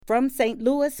from St.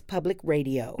 Louis Public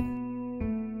Radio.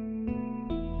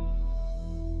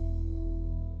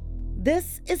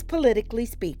 This is Politically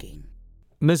Speaking.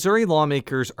 Missouri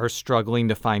lawmakers are struggling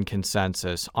to find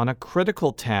consensus on a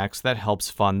critical tax that helps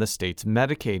fund the state's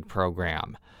Medicaid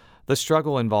program. The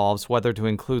struggle involves whether to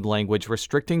include language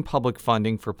restricting public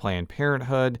funding for Planned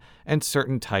Parenthood and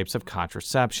certain types of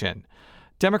contraception.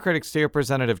 Democratic State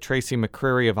Representative Tracy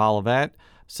McCreary of Olivet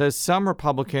says some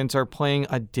Republicans are playing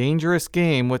a dangerous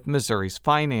game with Missouri's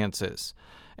finances.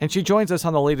 And she joins us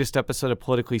on the latest episode of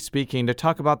Politically Speaking to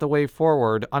talk about the way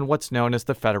forward on what's known as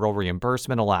the federal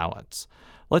reimbursement allowance.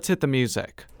 Let's hit the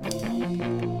music.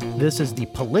 This is the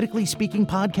Politically Speaking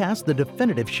podcast, the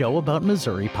definitive show about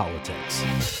Missouri politics.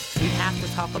 We have to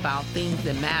talk about things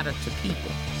that matter to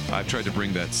people. I've tried to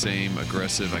bring that same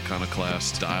aggressive,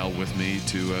 iconoclast style with me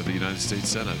to the United States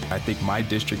Senate. I think my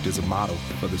district is a model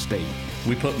for the state.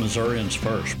 We put Missourians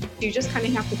first. You just kind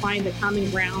of have to find the common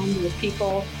ground with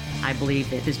people. I believe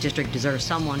that this district deserves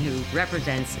someone who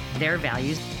represents their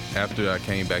values. After I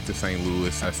came back to St.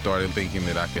 Louis, I started thinking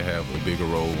that I could have a bigger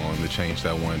role on the change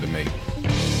that I wanted to make.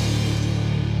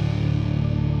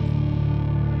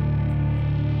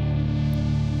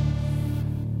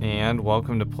 And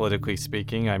welcome to Politically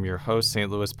Speaking. I'm your host, St.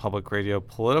 Louis Public Radio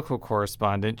political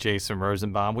correspondent, Jason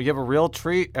Rosenbaum. We have a real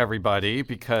treat, everybody,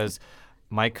 because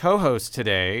my co-host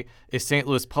today is St.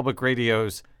 Louis Public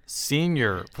Radio's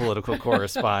senior political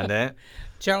correspondent,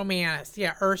 Joe Mannis.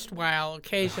 Yeah, erstwhile,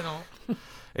 occasional.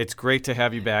 It's great to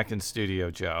have you back in studio,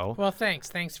 Joe. Well, thanks.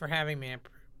 Thanks for having me.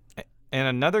 And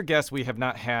another guest we have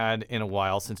not had in a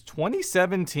while, since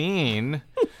 2017.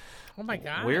 Oh, my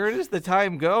God. Where does the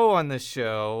time go on this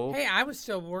show? Hey, I was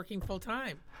still working full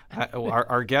time.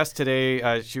 Our guest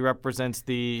today, she represents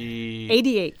the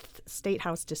 88th State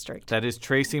House District. That is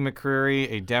Tracy McCreary,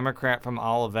 a Democrat from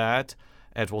Olivet.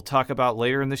 As we'll talk about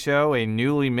later in the show, a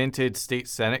newly minted state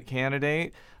Senate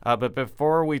candidate. But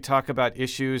before we talk about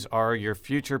issues or your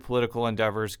future political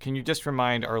endeavors, can you just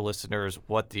remind our listeners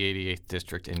what the 88th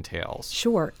District entails?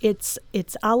 Sure. It's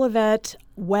Olivet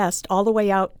west all the way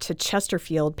out to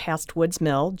Chesterfield past Woods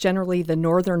Mill. Generally, the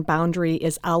northern boundary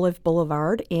is Olive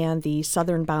Boulevard, and the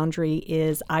southern boundary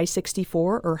is I-64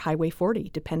 or Highway 40,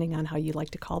 depending on how you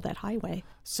like to call that highway.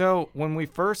 So when we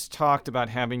first talked about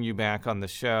having you back on the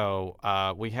show,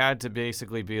 we had to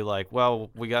basically be like,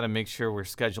 well, we got to make sure we're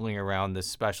scheduling around this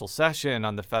special session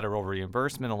on the federal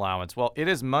reimbursement allowance. Well, it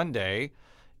is Monday,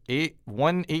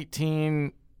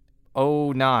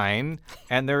 1/18/09,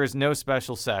 and there is no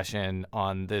special session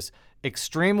on this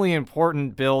extremely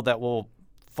important bill that will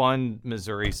fund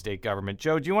Missouri state government.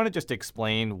 Joe, do you want to just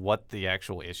explain what the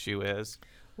actual issue is?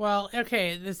 Well,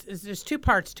 okay, there's two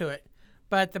parts to it.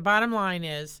 But the bottom line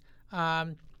is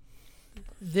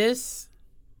this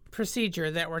procedure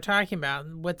that we're talking about,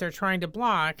 what they're trying to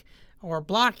block or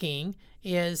blocking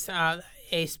is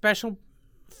a special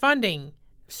funding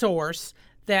source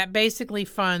that basically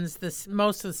funds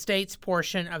most of the state's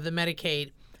portion of the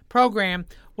Medicaid program,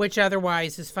 which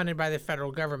otherwise is funded by the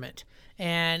federal government.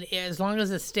 And as long as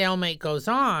the stalemate goes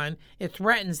on, it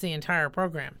threatens the entire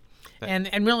program. And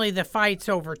really the fight's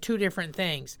over two different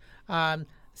things.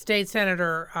 State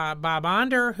Senator Bob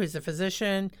Onder, who's a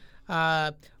physician,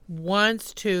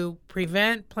 wants to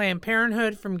prevent Planned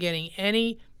Parenthood from getting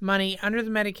any money under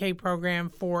the Medicaid program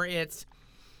for its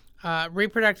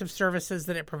reproductive services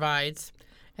that it provides.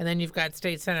 And then you've got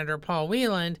State Senator Paul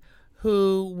Wieland,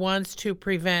 who wants to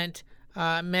prevent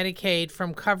Medicaid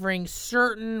from covering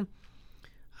certain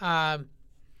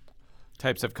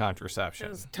types of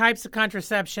contraception. Types of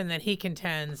contraception that he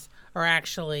contends are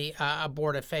actually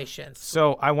abortifacients.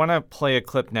 So I want to play a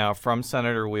clip now from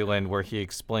Senator Wieland where he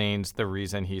explains the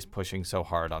reason he's pushing so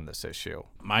hard on this issue.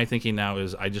 My thinking now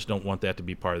is I just don't want that to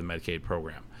be part of the Medicaid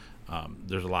program.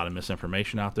 There's a lot of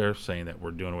misinformation out there saying that we're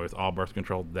doing away with all birth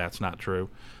control. That's not true.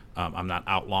 I'm not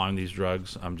outlawing these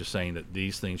drugs. I'm just saying that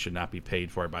these things should not be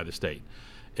paid for by the state.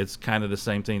 It's kind of the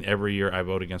same thing. Every year I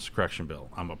vote against the correction bill.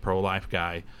 I'm a pro-life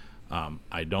guy.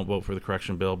 I don't vote for the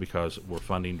correction bill because we're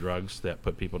funding drugs that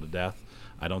put people to death.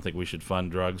 I don't think we should fund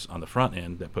drugs on the front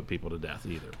end that put people to death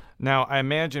either. Now, I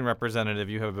imagine, Representative,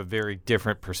 you have a very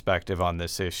different perspective on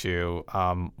this issue.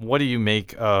 What do you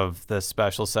make of the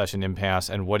special session impasse,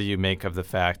 and what do you make of the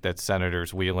fact that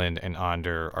Senators Wieland and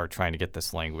Onder are trying to get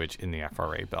this language in the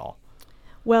FRA bill?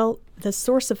 Well, the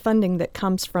source of funding that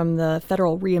comes from the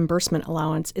federal reimbursement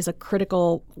allowance is a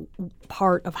critical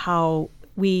part of how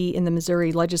we in the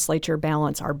Missouri legislature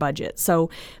balance our budget. So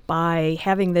by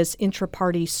having this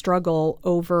intra-party struggle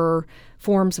over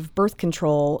forms of birth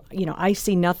control, I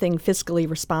see nothing fiscally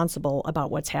responsible about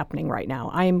what's happening right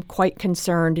now. I am quite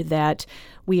concerned that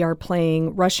we are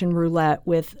playing Russian roulette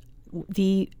with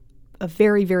a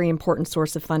very, very important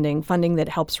source of funding that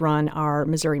helps run our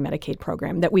Missouri Medicaid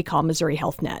program that we call Missouri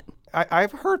Health Net.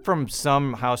 I've heard from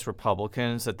some House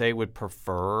Republicans that they would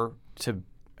prefer to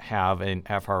have an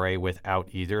FRA without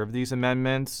either of these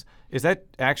amendments. Is that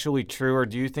actually true, or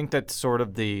do you think that sort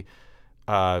of the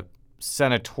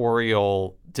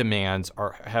senatorial demands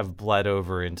have bled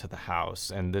over into the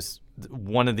House, and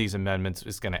one of these amendments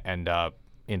is going to end up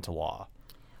into law?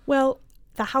 Well,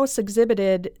 the House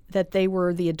exhibited that they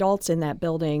were the adults in that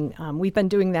building. We've been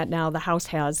doing that now. The House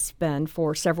has been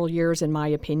for several years, in my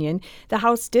opinion. The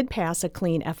House did pass a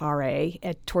clean FRA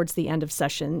towards the end of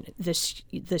session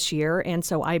this year, and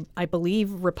so I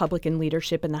believe Republican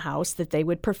leadership in the House that they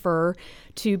would prefer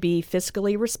to be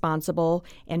fiscally responsible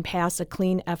and pass a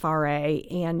clean FRA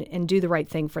and do the right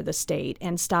thing for the state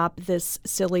and stop this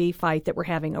silly fight that we're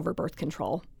having over birth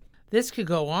control. This could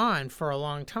go on for a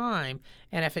long time,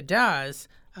 and if it does,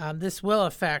 this will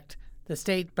affect the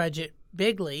state budget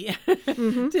bigly.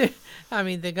 Mm-hmm. I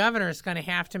mean, the governor is going to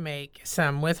have to make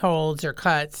some withholds or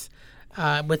cuts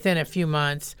within a few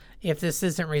months if this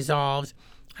isn't resolved.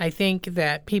 I think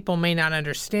that people may not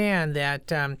understand that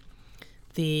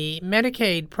the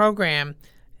Medicaid program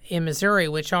in Missouri,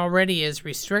 which already is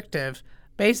restrictive,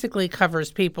 basically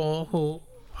covers people who,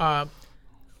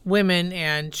 women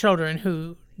and children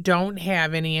who don't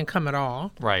have any income at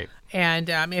all. Right. And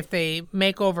if they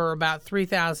make over about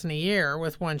 $3,000 a year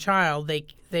with one child,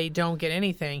 they don't get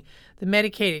anything. The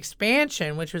Medicaid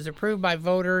expansion, which was approved by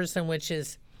voters and which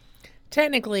is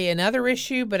technically another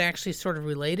issue but actually sort of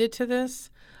related to this,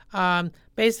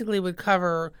 basically would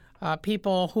cover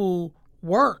people who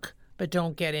work but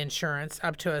don't get insurance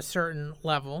up to a certain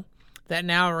level that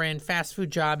now are in fast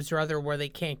food jobs or other where they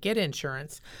can't get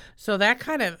insurance. So that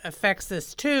kind of affects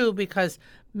this too, because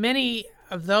many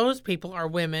of those people are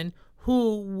women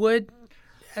who would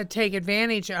take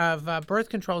advantage of birth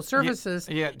control services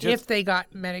if they got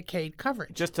Medicaid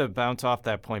coverage. Just to bounce off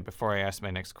that point before I ask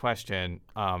my next question,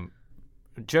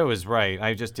 Joe is right.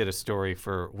 I just did a story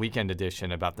for Weekend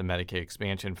Edition about the Medicaid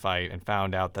expansion fight and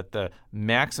found out that the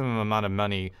maximum amount of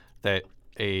money that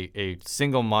a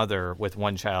single mother with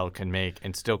one child can make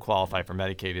and still qualify for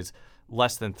Medicaid is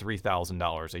less than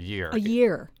 $3,000 a year. A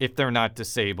year. If they're not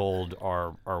disabled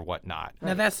or whatnot.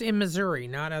 Now, that's in Missouri,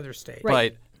 not other states.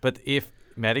 Right. But if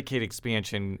Medicaid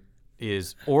expansion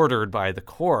is ordered by the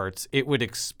courts, it would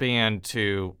expand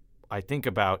to, I think,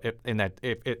 about in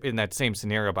that same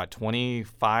scenario, about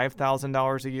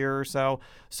 $25,000 a year or so.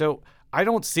 So I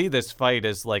don't see this fight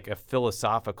as like a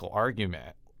philosophical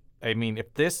argument. I mean,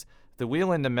 if the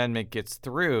Wieland Amendment gets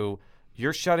through,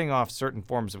 you're shutting off certain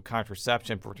forms of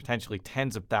contraception for potentially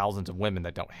tens of thousands of women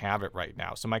that don't have it right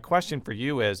now. So my question for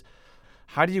you is,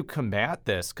 how do you combat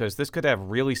this? Because this could have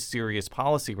really serious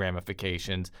policy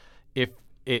ramifications if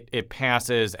it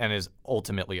passes and is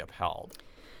ultimately upheld.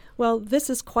 Well, this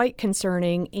is quite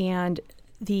concerning, and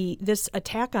this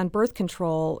attack on birth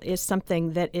control is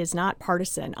something that is not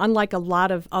partisan. Unlike a lot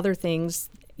of other things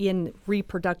in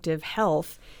reproductive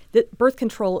health, that birth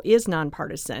control is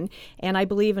nonpartisan, and I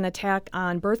believe an attack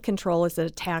on birth control is an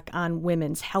attack on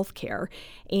women's health care.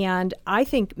 And I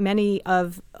think many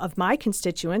of my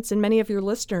constituents and many of your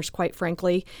listeners, quite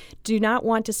frankly, do not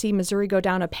want to see Missouri go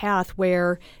down a path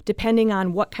where, depending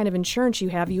on what kind of insurance you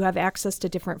have access to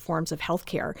different forms of health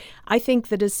care. I think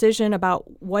the decision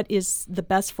about what is the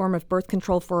best form of birth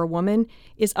control for a woman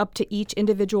is up to each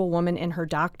individual woman and her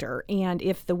doctor. And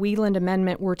if the Wieland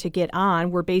Amendment were to get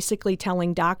on, we're basically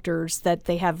telling doctors that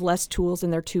they have less tools in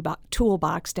their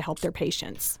toolbox to help their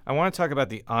patients. I want to talk about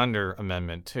the Onder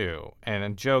Amendment, too.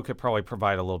 And Joe could probably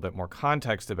provide a little bit more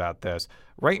context about this.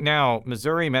 Right now,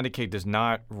 Missouri Medicaid does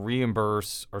not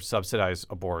reimburse or subsidize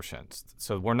abortions.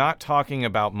 So we're not talking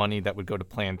about money that would go to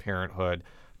Planned Parenthood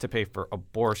to pay for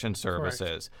abortion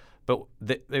services. Correct.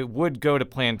 But it would go to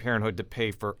Planned Parenthood to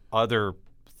pay for other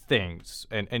things.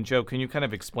 And Joe, can you kind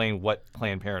of explain what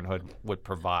Planned Parenthood would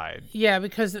provide? Yeah,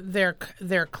 because their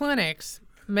clinics,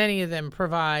 many of them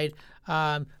provide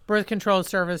birth control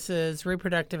services,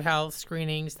 reproductive health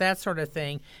screenings, that sort of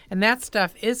thing. And that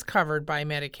stuff is covered by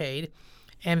Medicaid.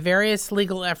 And various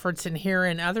legal efforts in here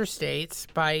and other states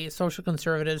by social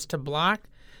conservatives to block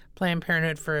Planned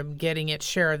Parenthood from getting its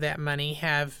share of that money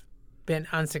have been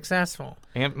unsuccessful.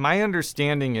 And my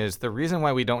understanding is the reason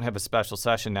why we don't have a special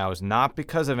session now is not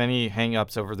because of any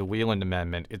hang-ups over the Wieland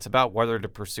Amendment. It's about whether to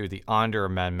pursue the Onder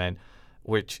Amendment.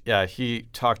 which he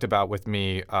talked about with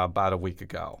me about a week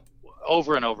ago.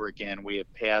 Over and over again, we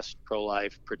have passed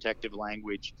pro-life protective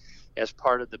language as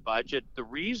part of the budget. The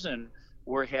reason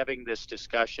we're having this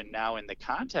discussion now in the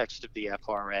context of the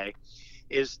FRA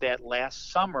is that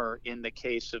last summer, in the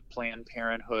case of Planned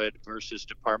Parenthood versus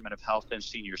Department of Health and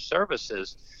Senior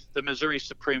Services, the Missouri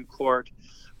Supreme Court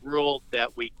ruled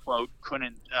that we, quote,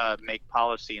 couldn't make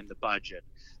policy in the budget.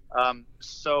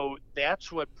 So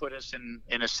that's what put us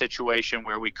in a situation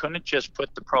where we couldn't just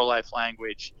put the pro-life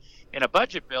language in a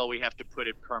budget bill. We have to put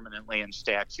it permanently in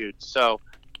statute. So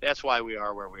that's why we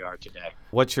are where we are today.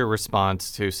 What's your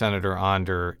response to Senator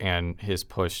Onder and his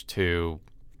push to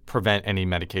prevent any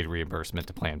Medicaid reimbursement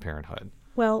to Planned Parenthood?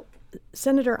 Well,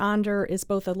 Senator Onder is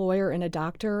both a lawyer and a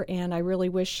doctor, and I really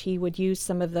wish he would use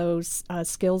some of those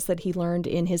skills that he learned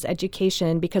in his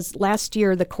education, because last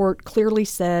year the court clearly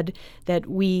said that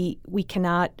we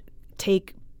cannot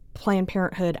take Planned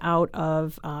Parenthood out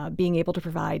of being able to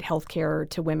provide health care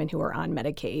to women who are on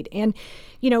Medicaid. And,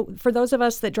 you know, for those of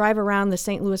us that drive around the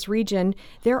St. Louis region,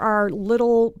 there are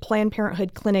little Planned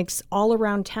Parenthood clinics all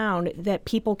around town that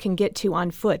people can get to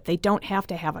on foot. They don't have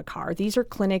to have a car. These are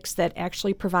clinics that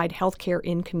actually provide health care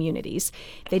in communities.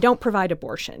 They don't provide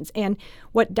abortions. And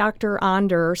what Dr.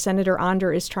 Onder, Senator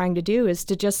Onder, is trying to do is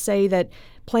to just say that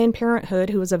Planned Parenthood,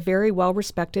 who is a very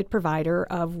well-respected provider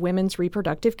of women's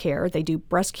reproductive care, they do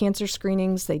breast cancer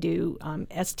screenings, they do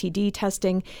STD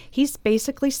testing. He's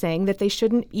basically saying that they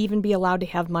shouldn't even be allowed to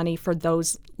have money for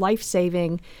those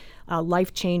life-saving,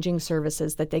 life-changing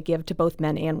services that they give to both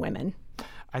men and women.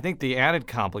 I think the added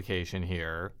complication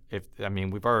here,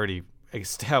 we've already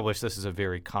established this is a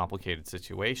very complicated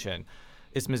situation,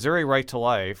 is Missouri Right to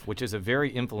Life, which is a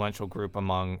very influential group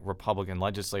among Republican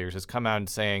legislators, has come out and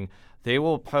saying they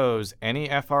will oppose any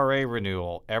FRA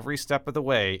renewal every step of the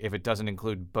way if it doesn't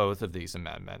include both of these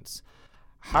amendments.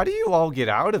 How do you all get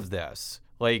out of this?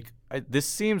 This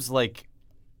seems like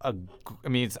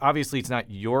it's obviously it's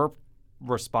not your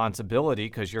responsibility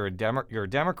because you're a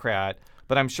Democrat,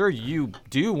 but I'm sure you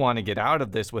do want to get out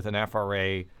of this with an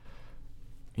FRA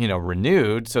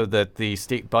renewed so that the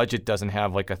state budget doesn't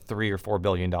have like a $3 or $4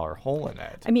 billion hole in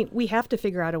it. I mean, we have to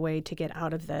figure out a way to get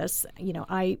out of this.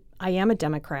 I am a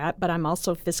Democrat, but I'm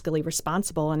also fiscally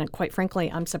responsible. And quite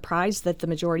frankly, I'm surprised that the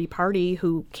majority party,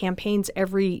 who campaigns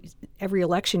every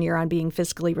election year on being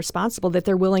fiscally responsible, that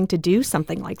they're willing to do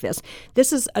something like this.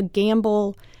 This is a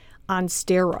gamble on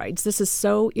steroids. This is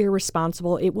so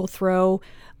irresponsible. It will throw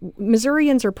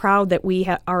Missourians are proud that we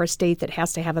are a state that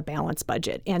has to have a balanced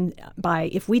budget. And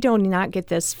if we do not get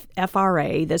this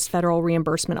FRA, this federal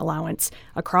reimbursement allowance,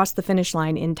 across the finish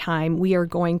line in time, we are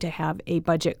going to have a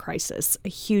budget crisis, a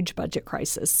huge budget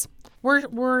crisis.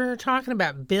 We're talking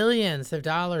about billions of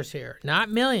dollars here, not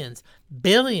millions,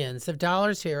 billions of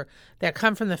dollars here that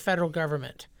come from the federal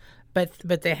government. But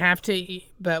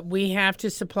we have to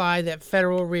supply that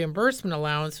federal reimbursement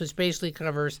allowance, which basically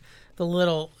covers the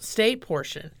little state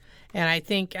portion. And I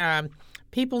think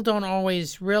people don't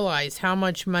always realize how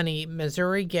much money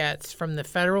Missouri gets from the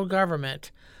federal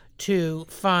government to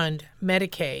fund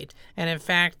Medicaid. And in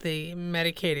fact, the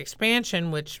Medicaid expansion,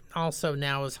 which also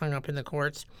now is hung up in the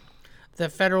courts, the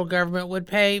federal government would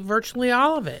pay virtually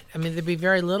all of it. I mean, there'd be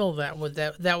very little that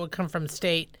would come from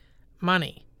state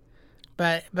money.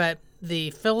 But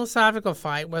the philosophical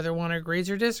fight, whether one agrees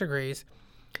or disagrees,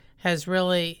 has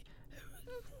really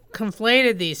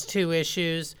conflated these two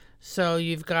issues. So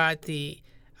you've got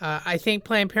I think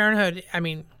Planned Parenthood,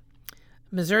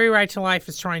 Missouri Right to Life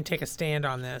is trying to take a stand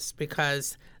on this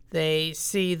because they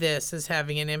see this as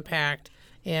having an impact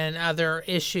in other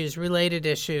issues, related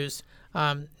issues,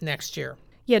 next year.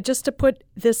 Yeah, just to put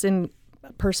this in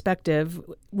perspective,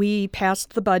 we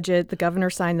passed the budget. The governor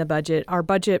signed the budget. Our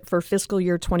budget for fiscal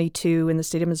year 22 in the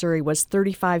state of Missouri was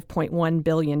 $35.1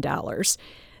 billion.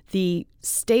 The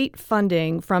state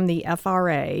funding from the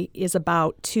FRA is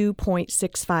about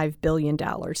 $2.65 billion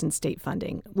in state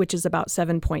funding, which is about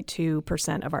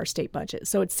 7.2% of our state budget.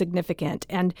 So it's significant.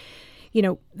 And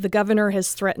the governor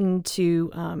has threatened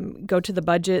to go to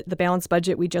the balanced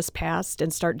budget we just passed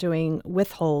and start doing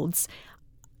withholds.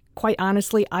 Quite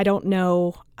honestly, I don't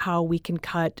know how we can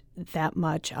cut that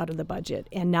much out of the budget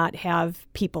and not have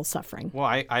people suffering. Well,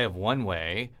 I have one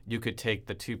way. You could take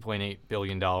the $2.8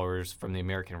 billion from the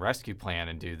American Rescue Plan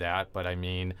and do that, but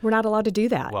we're not allowed to do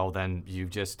that. Well, then you've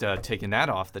just taken that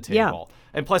off the table. Yeah.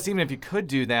 And plus, even if you could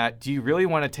do that, do you really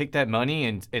want to take that money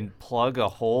and plug a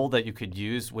hole that you could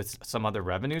use with some other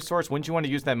revenue source? Wouldn't you want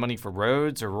to use that money for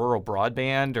roads or rural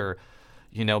broadband or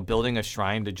building a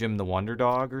shrine to Jim the Wonder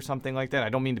Dog or something like that. I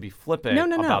don't mean to be flippant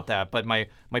about that, but my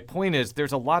point is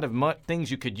there's a lot of things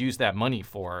you could use that money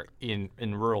for in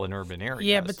rural and urban areas.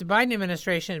 Yeah, but the Biden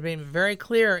administration has been very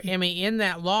clear, Emmy, in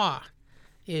that law,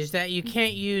 is that you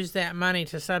can't use that money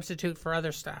to substitute for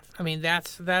other stuff. I mean,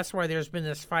 that's why there's been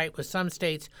this fight with some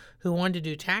states who want to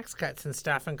do tax cuts and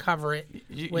stuff and cover it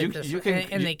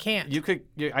they can't.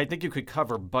 I think you could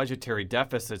cover budgetary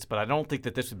deficits, but I don't think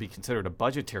that this would be considered a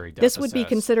budgetary deficit. This would be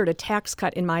considered a tax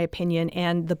cut, in my opinion,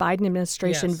 and the Biden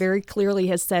administration very clearly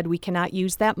has said we cannot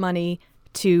use that money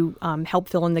to help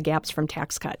fill in the gaps from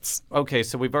tax cuts. Okay,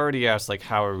 so we've already asked,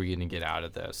 how are we going to get out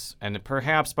of this? And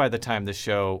perhaps by the time the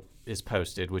show is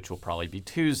posted, which will probably be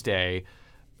Tuesday,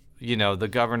 the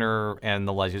governor and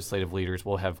the legislative leaders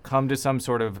will have come to some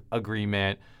sort of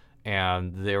agreement,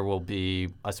 and there will be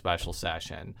a special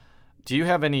session. Do you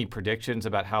have any predictions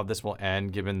about how this will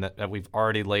end, given that we've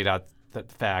already laid out the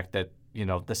fact that,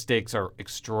 the stakes are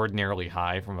extraordinarily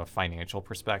high from a financial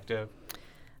perspective?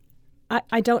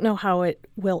 I don't know how it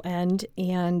will end,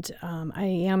 and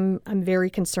I'm very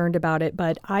concerned about it,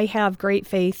 but I have great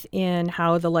faith in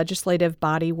how the legislative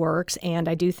body works, and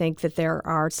I do think that there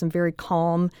are some very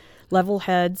calm, level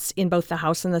heads in both the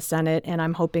House and the Senate, and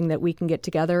I'm hoping that we can get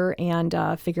together and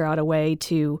figure out a way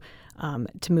to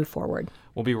move forward.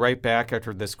 We'll be right back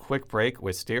after this quick break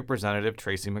with State Representative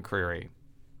Tracy McCreary.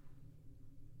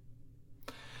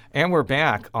 And we're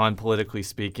back on Politically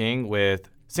Speaking with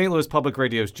St. Louis Public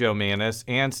Radio's Joe Mannies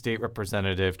and State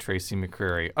Representative Tracy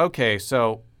McCreary. Okay,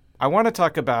 so I want to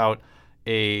talk about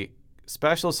a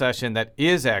special session that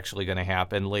is actually going to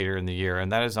happen later in the year,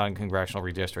 and that is on congressional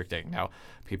redistricting. Now,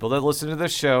 people that listen to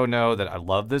this show know that I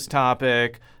love this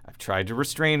topic. I've tried to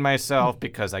restrain myself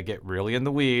because I get really in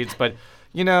the weeds, but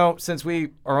since we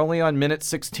are only on minute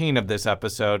 16 of this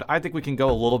episode, I think we can go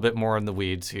a little bit more in the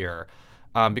weeds here.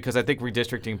 Because I think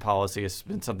redistricting policy has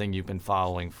been something you've been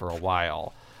following for a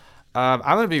while. I'm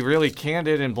going to be really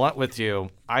candid and blunt with you.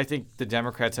 I think the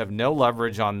Democrats have no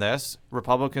leverage on this.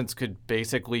 Republicans could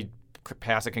basically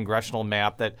pass a congressional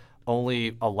map that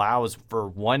only allows for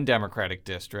one Democratic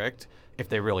district if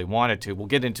they really wanted to. We'll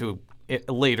get into it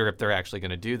later if they're actually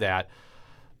going to do that.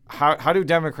 How do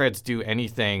Democrats do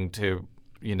anything to,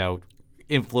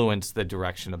 influence the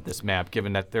direction of this map,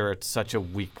 given that they're at such a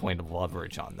weak point of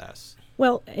leverage on this?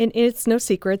 Well, and it's no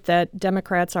secret that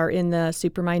Democrats are in the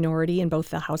super minority in both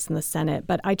the House and the Senate,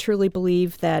 but I truly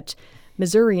believe that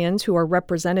Missourians who are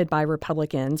represented by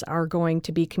Republicans are going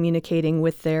to be communicating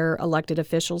with their elected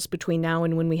officials between now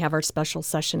and when we have our special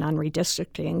session on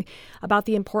redistricting about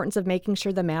the importance of making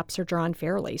sure the maps are drawn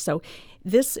fairly. So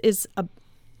this is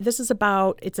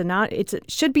about it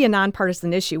should be a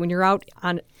nonpartisan issue. When you're out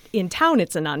in town,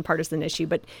 it's a nonpartisan issue,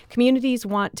 but communities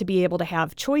want to be able to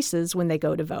have choices when they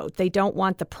go to vote. They don't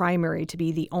want the primary to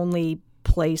be the only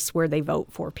place where they vote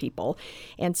for people.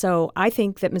 And so I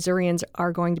think that Missourians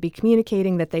are going to be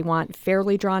communicating that they want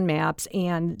fairly drawn maps,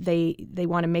 and they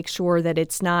want to make sure that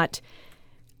it's not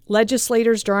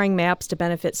legislators drawing maps to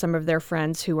benefit some of their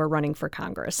friends who are running for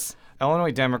Congress.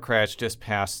 Illinois Democrats just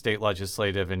passed state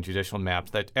legislative and judicial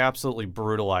maps that absolutely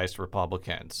brutalized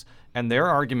Republicans. And their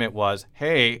argument was,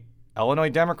 hey, Illinois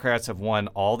Democrats have won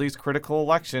all these critical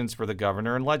elections for the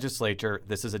governor and legislature.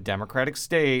 This is a Democratic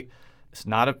state.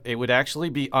 It would actually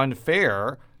be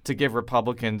unfair to give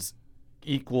Republicans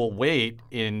equal weight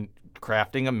in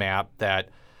crafting a map that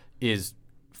is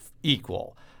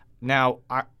equal. Now,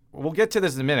 we'll get to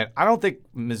this in a minute. I don't think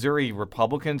Missouri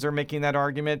Republicans are making that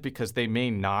argument because they may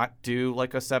not do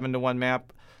like a 7-to-1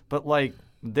 map, but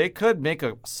they could make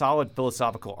a solid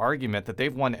philosophical argument that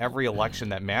they've won every election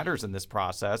that matters in this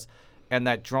process, and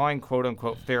that drawing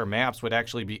quote-unquote fair maps would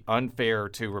actually be unfair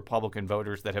to Republican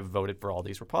voters that have voted for all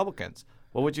these Republicans.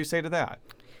 What would you say to that?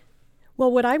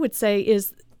 Well, what I would say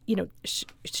is,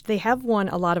 they have won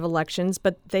a lot of elections,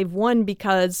 but they've won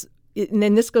because and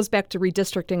then this goes back to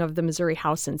redistricting of the Missouri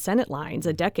House and Senate lines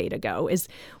a decade ago, is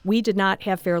we did not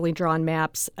have fairly drawn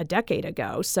maps a decade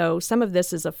ago. So some of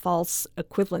this is a false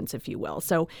equivalence, if you will.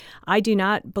 So I do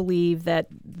not believe that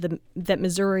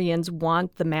Missourians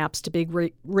want the maps to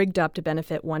be rigged up to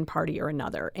benefit one party or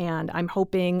another. And I'm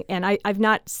hoping, and I've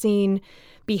not seen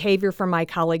behavior from my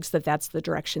colleagues that that's the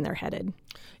direction they're headed.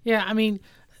 Yeah, I mean,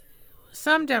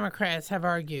 some Democrats have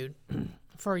argued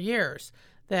for years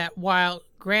that while,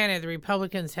 granted, the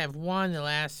Republicans have won the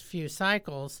last few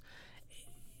cycles,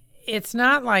 it's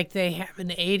not like they have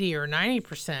an 80 or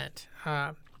 90%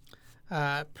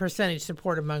 percentage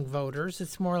support among voters.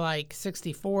 It's more like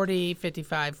 60-40,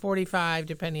 55-45,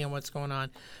 depending on what's going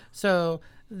on. So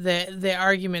the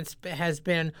argument has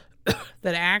been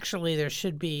that actually there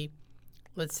should be,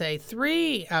 let's say,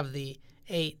 3 of the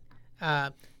 8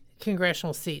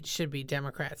 congressional seats should be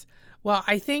Democrats. Well,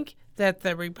 I think that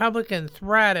the Republican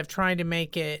threat of trying to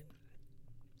make it,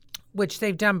 which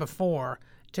they've done before,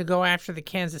 to go after the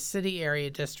Kansas City area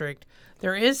district,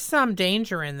 there is some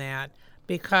danger in that,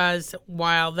 because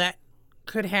while that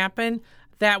could happen,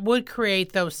 that would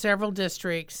create those several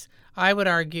districts, I would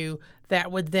argue,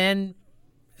 that would then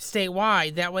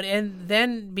statewide, that would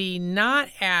then be not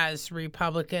as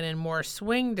Republican and more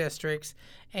swing districts,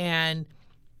 and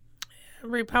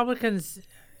Republicans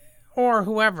or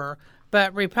whoever,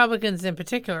 but Republicans in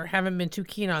particular haven't been too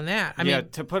keen on that. I mean,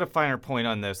 to put a finer point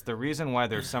on this, the reason why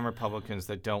there's some Republicans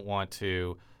that don't want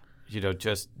to,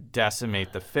 just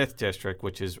decimate the 5th district,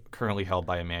 which is currently held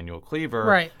by Emanuel Cleaver,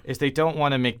 right, is they don't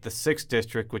want to make the 6th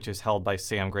district, which is held by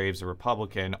Sam Graves, a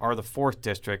Republican, or the 4th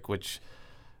district, which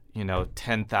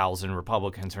 10,000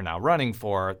 Republicans are now running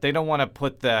for. They don't want to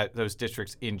put those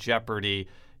districts in jeopardy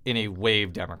in a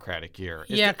wave Democratic year.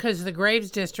 Yeah, because the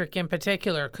Graves district in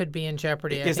particular could be in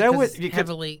jeopardy. Is that what you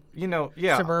heavily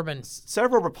suburban?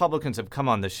 Several Republicans have come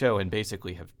on the show and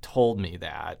basically have told me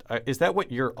that. Is that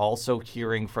what you're also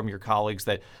hearing from your colleagues,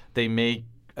 that they may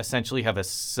essentially have a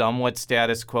somewhat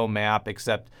status quo map,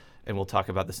 except, and we'll talk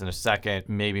about this in a second,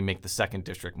 maybe make the 2nd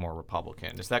district more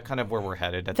Republican? Is that kind of where we're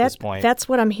headed at this point? That's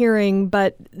what I'm hearing,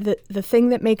 but the thing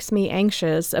that makes me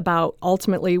anxious about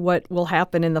ultimately what will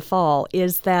happen in the fall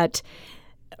is that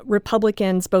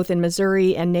Republicans, both in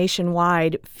Missouri and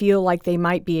nationwide, feel like they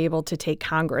might be able to take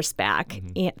Congress back,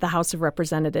 the House of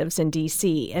Representatives in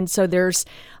D.C. And so there's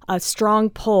a strong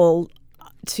pull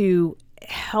to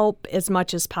help as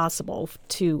much as possible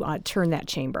to turn that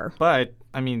chamber. But,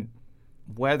 I mean,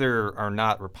 whether or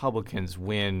not Republicans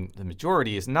win the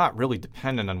majority is not really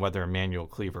dependent on whether Emanuel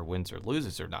Cleaver wins or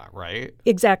loses or not, right?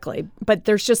 Exactly. But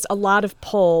there's just a lot of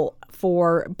pull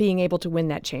for being able to win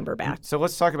that chamber back. So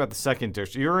let's talk about the 2nd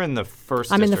district. You're in the 1st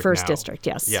district. I'm in the 1st now. district,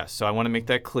 yes. Yes, so I want to make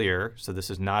that clear. So this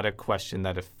is not a question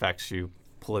that affects you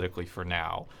politically for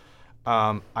now.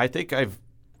 I think I've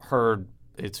heard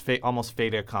it's almost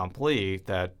fait accompli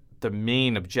that the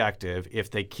main objective, if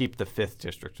they keep the 5th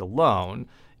district alone,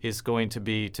 is going to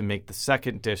be to make the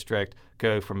 2nd district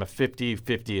go from a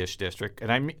 50-50-ish district.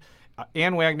 And I mean,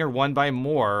 Ann Wagner won by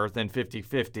more than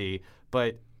 50-50,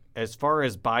 but as far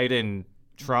as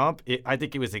Biden-Trump, I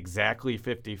think it was exactly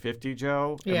 50-50,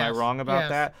 Joe. Yes. Am I wrong about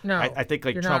that? No, I think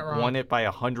Trump won it by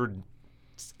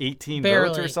 118 Barely.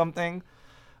 votes or something.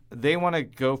 They want to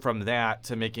go from that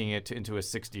to making it into a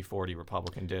 60-40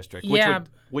 Republican district,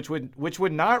 which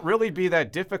would not really be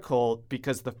that difficult,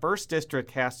 because the 1st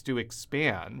district has to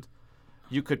expand.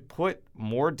 You could put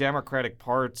more Democratic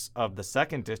parts of the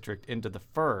 2nd district into the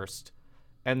 1st,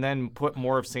 and then put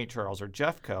more of St. Charles or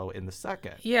Jeffco in the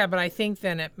 2nd. Yeah, but I think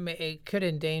then it could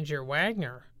endanger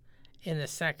Wagner in the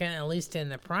 2nd, at least in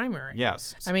the primary.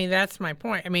 Yes. I mean, that's my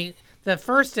point. I mean, the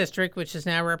 1st district, which is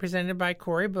now represented by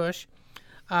Cori Bush,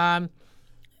 the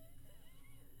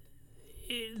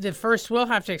 1st will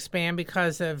have to expand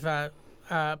because of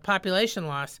population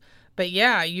loss. But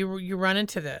yeah, you run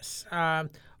into this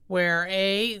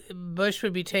where Bush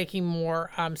would be taking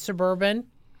more suburban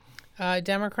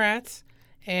Democrats,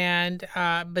 and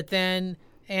but then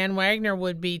Ann Wagner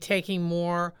would be taking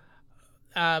more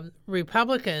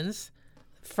Republicans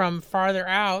from farther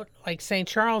out, like St.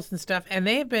 Charles and stuff, and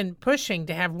they have been pushing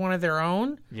to have one of their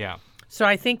own. Yeah. So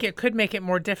I think it could make it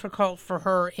more difficult for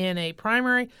her in a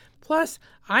primary. Plus,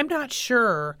 I'm not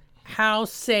sure how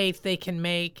safe they can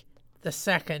make the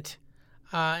 2nd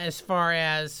as far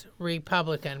as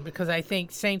Republican, because I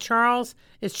think St. Charles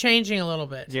is changing a little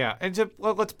bit. Yeah, and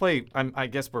let's play. I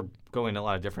guess we're going in a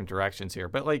lot of different directions here,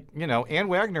 but Ann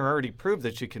Wagner already proved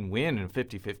that she can win in a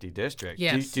 50-50 district.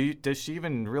 Yes. Does she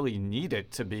even really need it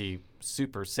to be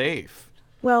super safe?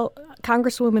 Well,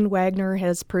 Congresswoman Wagner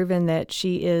has proven that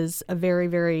she is a very,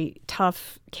 very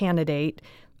tough candidate,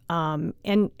 and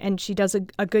she does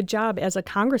a good job as a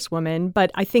congresswoman.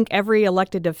 But I think every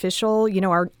elected official,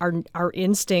 our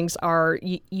instincts are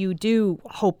you do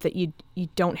hope that you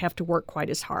don't have to work quite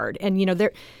as hard. And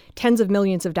there tens of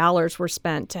millions of dollars were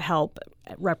spent to help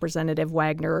Representative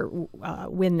Wagner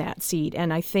win that seat,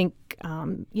 and I think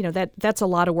that's a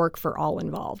lot of work for all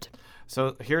involved.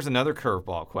 So here's another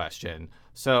curveball question.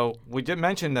 So we did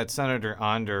mention that Senator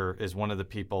Onder is one of the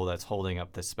people that's holding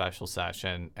up this special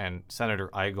session, and Senator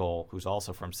Eigel, who's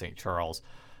also from St. Charles,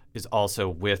 is also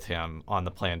with him on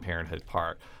the Planned Parenthood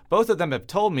part. Both of them have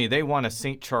told me they want a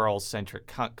St.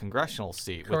 Charles-centric congressional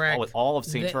seat with all of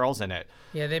St. Charles in it.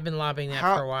 Yeah, they've been lobbying that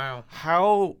for a while.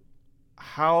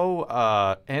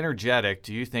 how energetic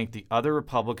do you think the other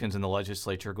Republicans in the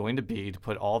legislature are going to be to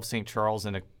put all of St. Charles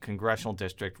in a congressional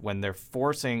district when they're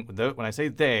forcing, when I say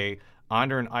they,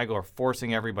 Onder and Eigel are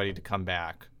forcing everybody to come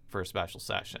back for a special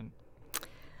session?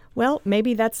 Well,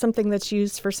 maybe that's something that's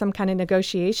used for some kind of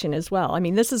negotiation as well. I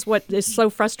mean, this is what is so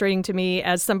frustrating to me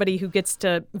as somebody who gets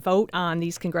to vote on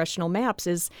these congressional maps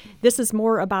is this is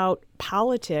more about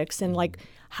politics and like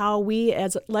how we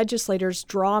as legislators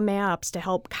draw maps to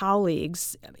help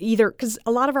colleagues, either because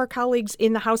a lot of our colleagues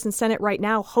in the House and Senate right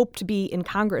now hope to be in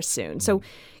Congress soon. So,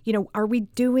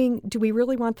 do we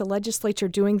really want the legislature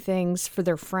doing things for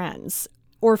their friends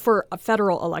or for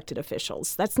federal elected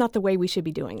officials? That's not the way we should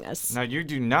be doing this. Now, you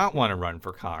do not want to run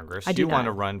for Congress. I do You not. want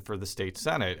to run for the state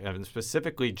Senate, and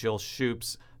specifically Jill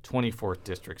Shoup's 24th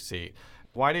district seat.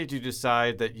 Why did you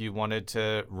decide that you wanted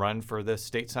to run for the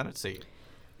state Senate seat?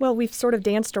 Well, we've sort of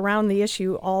danced around the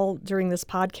issue all during this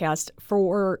podcast.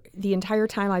 For the entire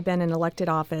time I've been in elected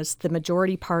office, the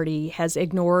majority party has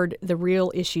ignored the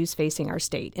real issues facing our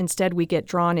state. Instead, we get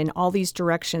drawn in all these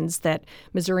directions that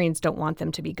Missourians don't want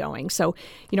them to be going. So,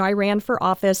 I ran for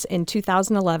office in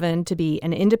 2011 to be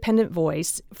an independent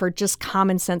voice for just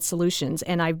common sense solutions.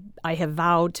 And I have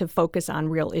vowed to focus on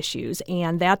real issues.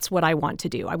 And that's what I want to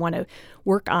do. I want to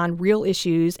work on real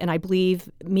issues. And I believe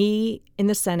me in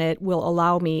the Senate will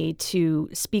allow me to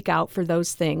speak out for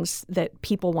those things that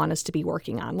people want us to be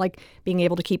working on, like being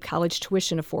able to keep college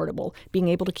tuition affordable, being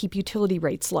able to keep utility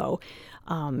rates low,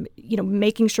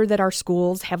 making sure that our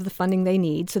schools have the funding they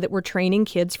need so that we're training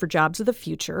kids for jobs of the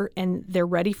future and they're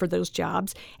ready for those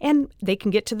jobs and they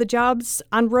can get to the jobs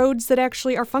on roads that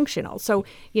actually are functional. So,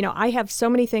 I have so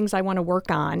many things I want to work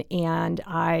on, and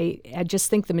I just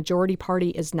think the majority party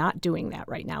is not doing that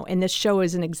right now. And this show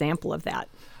is an example of that.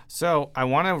 So I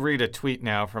want to read a tweet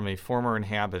now from a former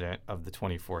inhabitant of the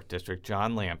 24th District,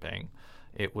 John Lamping.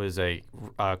 It was a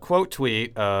quote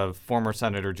tweet of former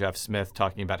Senator Jeff Smith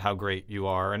talking about how great you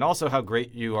are and also how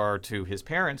great you are to his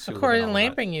parents. Of course,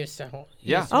 Lamping used to.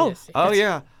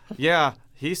 Yeah.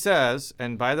 He says,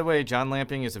 and by the way, John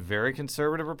Lamping is a very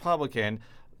conservative Republican.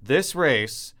 This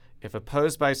race, if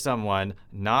opposed by someone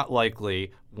not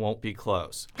likely, won't be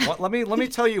close. Let me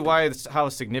tell you how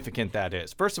significant that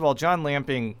is. First of all, John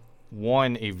Lamping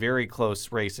won a very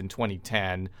close race in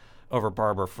 2010 over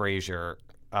Barbara Frazier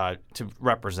to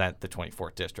represent the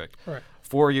 24th District. Right.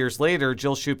 4 years later,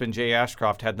 Jill Shoup and Jay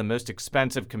Ashcroft had the most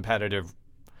expensive competitive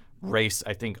race,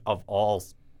 I think,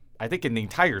 in the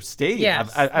entire state.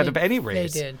 Yes, out of any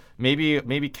race. They did.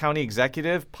 Maybe county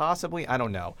executive, possibly. I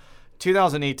don't know.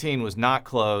 2018 was not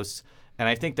close. And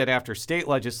I think that after state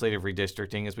legislative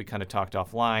redistricting, as we kind of talked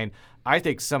offline, I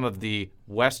think some of the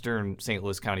western St.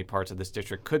 Louis County parts of this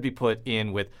district could be put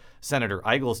in with Senator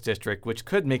Eigel's district, which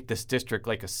could make this district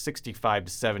like a 65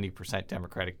 to 70%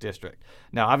 Democratic district.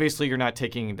 Now, obviously, you're not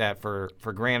taking that for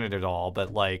granted at all,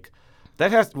 but like that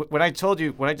has when I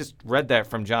just read that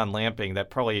from John Lamping,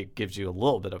 that probably gives you a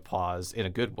little bit of pause in a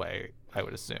good way, I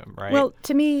would assume, right? Well,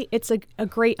 to me, it's a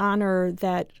great honor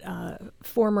that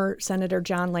former Senator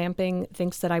John Lamping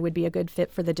thinks that I would be a good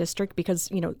fit for the district because,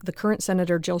 the current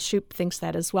Senator Jill Shoup thinks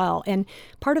that as well. And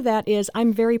part of that is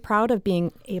I'm very proud of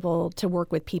being able to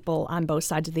work with people on both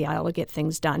sides of the aisle to get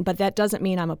things done. But that doesn't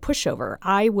mean I'm a pushover.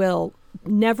 I will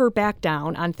never back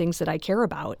down on things that I care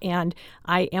about. And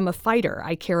I am a fighter.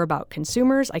 I care about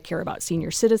consumers. I care about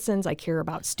senior citizens. I care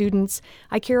about students.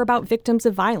 I care about victims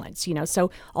of violence. So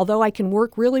although I can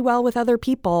work really well with other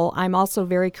people, I'm also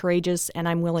very courageous and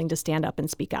I'm willing to stand up and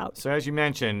speak out. So as you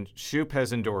mentioned, Shoup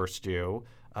has endorsed you.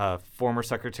 Former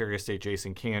Secretary of State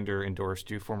Jason Kander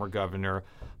endorsed you. Former Governor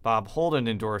Bob Holden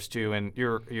endorsed you, and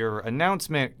your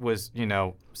announcement was,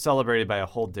 celebrated by a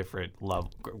whole different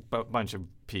bunch of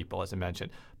people, as I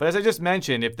mentioned. But as I just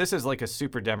mentioned, if this is like a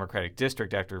super Democratic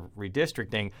district after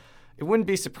redistricting, it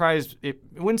wouldn't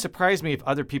surprise me if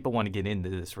other people want to get into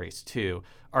this race too.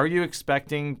 Are you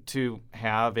expecting to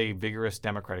have a vigorous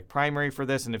Democratic primary for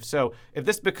this? And if so, if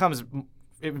this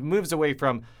it moves away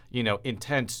from,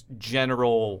 intense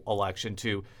general election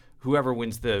to whoever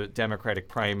wins the Democratic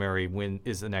primary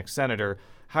is the next senator,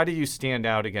 how do you stand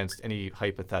out against any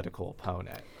hypothetical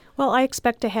opponent? Well, I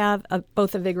expect to have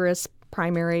both a vigorous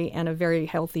primary and a very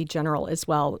healthy general as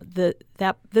well.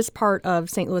 This part of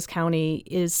St. Louis County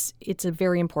it's a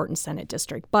very important Senate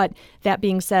district. But that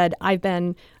being said, I've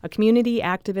been a community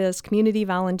activist, community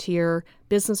volunteer,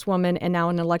 businesswoman, and now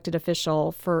an elected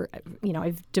official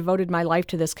I've devoted my life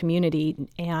to this community.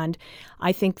 And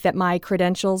I think that my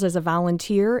credentials as a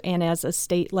volunteer and as a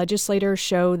state legislator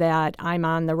show that I'm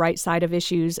on the right side of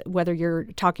issues, whether you're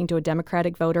talking to a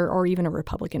Democratic voter or even a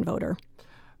Republican voter.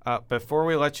 Before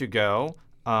we let you go,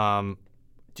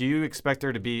 do you expect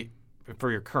there to be,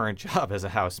 for your current job as a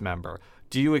House member,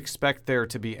 do you expect there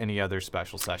to be any other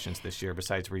special sessions this year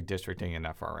besides redistricting and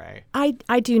FRA?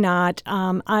 I do not.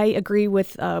 I agree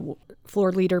with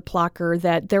Floor Leader Plocher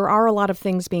that there are a lot of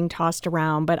things being tossed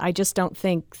around, but I just don't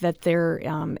think that there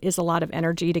is a lot of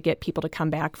energy to get people to come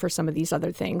back for some of these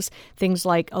other things. Things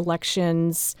like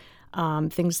elections,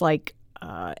 things like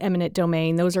eminent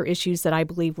domain. Those are issues that I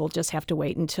believe we'll just have to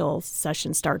wait until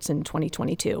session starts in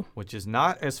 2022. Which is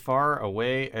not as far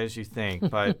away as you think.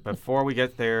 But before we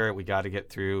get there, we got to get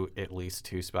through at least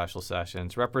 2 special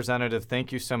sessions. Representative,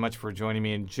 thank you so much for joining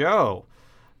me. And Joe,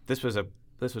 this was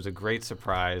a great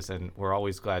surprise, and we're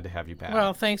always glad to have you back.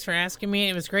 Well, thanks for asking me.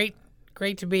 It was great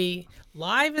to be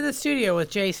live in the studio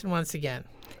with Jason once again.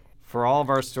 For all of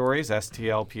our stories,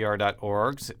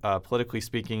 stlpr.org. Politically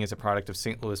Speaking is a product of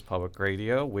St. Louis Public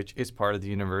Radio, which is part of the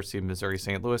University of Missouri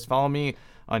St. Louis. Follow me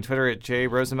on Twitter at Jay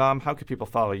Rosenbaum. How could people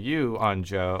follow you on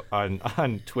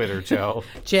Twitter, Joe?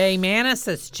 Jay Mannies,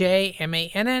 that's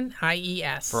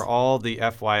Jmannies. For all the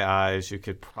FYIs you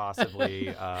could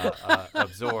possibly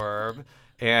absorb.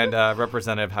 And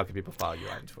Representative, how can people follow you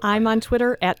on Twitter? I'm on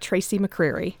Twitter at Tracy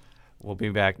McCreary. We'll be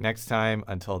back next time.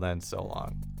 Until then, so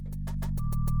long.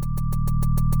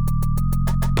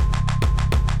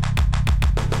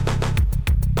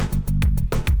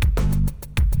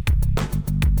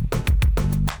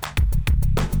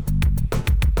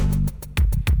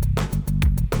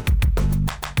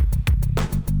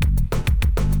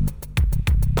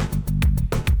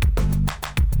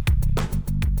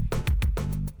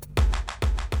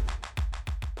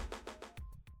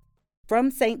 From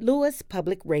St. Louis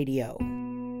Public Radio.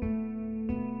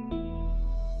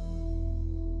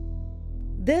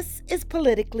 This is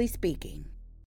Politically Speaking.